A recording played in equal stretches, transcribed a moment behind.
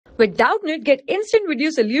With Doubtnut, get instant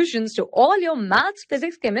video solutions to all your maths,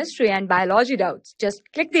 physics, chemistry, and biology doubts. Just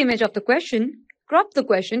click the image of the question, crop the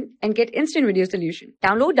question, and get instant video solution.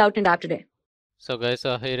 Download Doubtnut app today. So guys,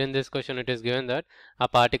 here in this question it is given that a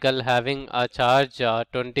particle having a charge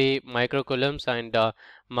 20 microcoulombs and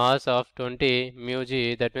mass of 20 mu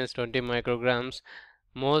g, that means 20 micrograms,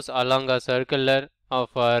 moves along a circular of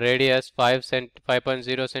radius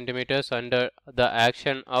 5.0 centimeters under the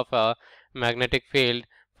action of a magnetic field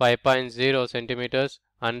 5.0 centimeters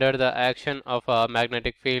under the action of a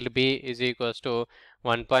magnetic field B is equals to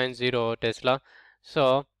 1.0 Tesla.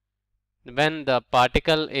 So when the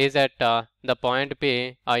particle is at the point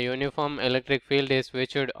P, a uniform electric field is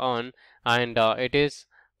switched on, and it is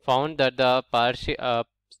found that the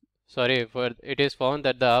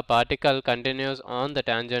particle continues on the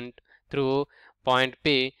tangent through point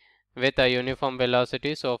P with a uniform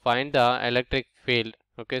velocity. So find the electric field.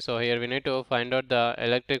 Okay, so here we need to find out the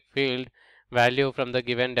electric field value from the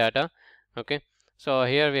given data. Okay, so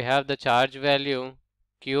here we have the charge value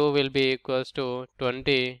Q will be equals to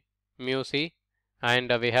 20 mu c,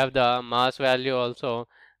 and we have the mass value also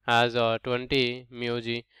as 20 mu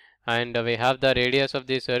g, and we have the radius of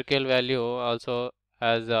the circle value also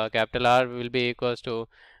as capital R will be equals to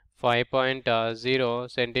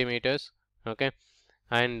 5.0 centimeters. Okay,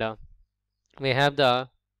 and we have the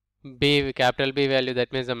capital B value,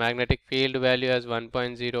 that means the magnetic field value as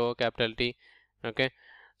 1.0 capital T. Okay,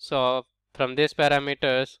 so from these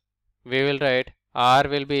parameters we will write R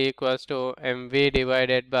will be equals to mv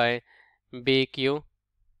divided by bq.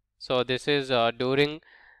 So this is during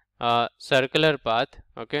circular path.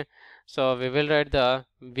 Okay, so we will write the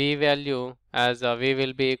v value as v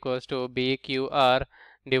will be equals to bqr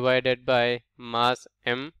divided by mass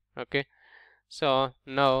m. Okay, so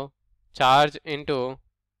now charge into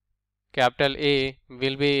capital A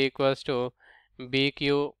will be equals to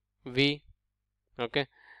bqv. Okay,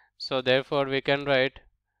 so therefore we can write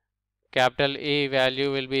capital A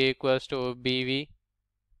value will be equals to bv,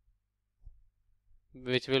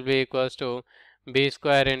 which will be equals to b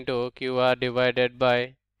square into qr divided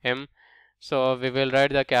by m. So we will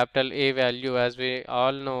write the capital A value as we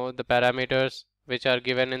all know the parameters which are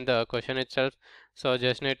given in the question itself. So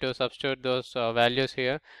just need to substitute those values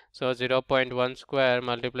here. So 0.1 square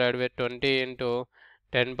multiplied with 20 into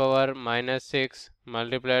 10 power minus 6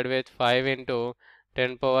 multiplied with 5 into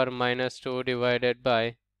 10 power minus 2 divided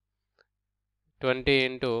by 20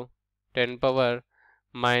 into 10 power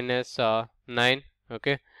minus 9.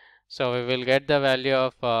 Okay, so we will get the value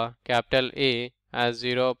of capital A as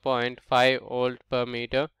 0.5 volt per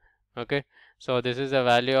meter. Okay, so this is the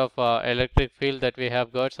value of electric field that we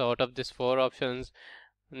have got. So out of these four options,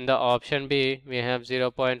 in the option B we have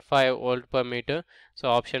 0.5 volt per meter. So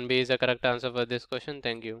option B is the correct answer for this question.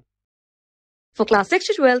 Thank you. For class 6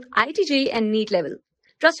 to 12, IIT JEE and NEET level.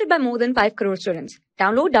 Trusted by more than 5 crore students.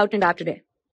 Download Doubtnut app today.